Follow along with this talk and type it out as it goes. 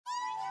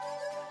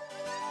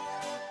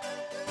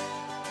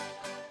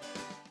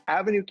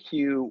Avenue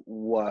Q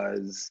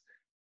was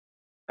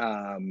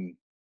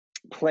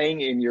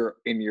playing in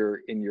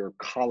your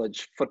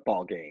college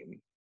football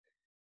game.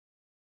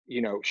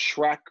 You know,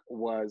 Shrek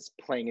was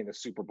playing in the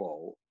Super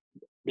Bowl,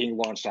 being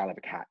launched out of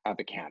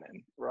a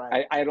cannon.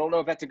 Right. I don't know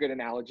if that's a good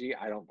analogy.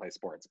 I don't play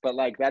sports, but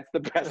like that's the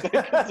best I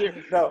can do.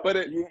 No,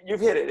 but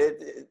you've hit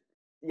it.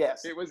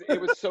 Yes. it was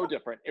so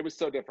different. It was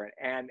so different.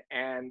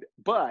 And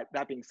but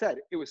that being said,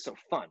 it was so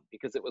fun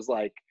because it was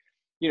like,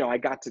 you know, I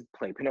got to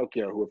play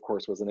Pinocchio, who of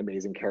course was an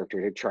amazing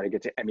character to try to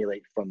get to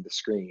emulate from the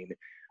screen.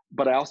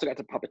 But I also got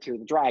to puppeteer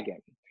the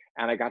dragon,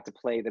 and I got to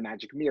play the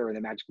Magic Mirror. And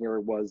the Magic Mirror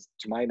was,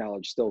 to my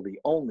knowledge, still the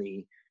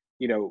only,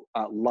 you know,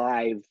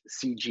 live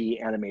CG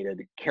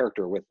animated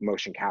character with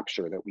motion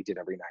capture that we did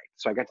every night.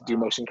 So I got to do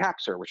motion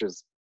capture, which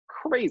is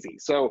crazy.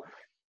 So,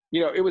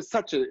 you know, it was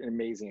such an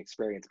amazing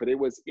experience. But it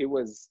was.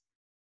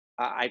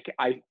 I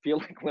feel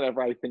like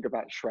whenever I think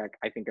about Shrek,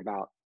 I think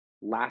about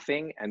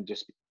laughing and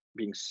just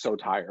being so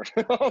tired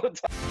all the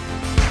time.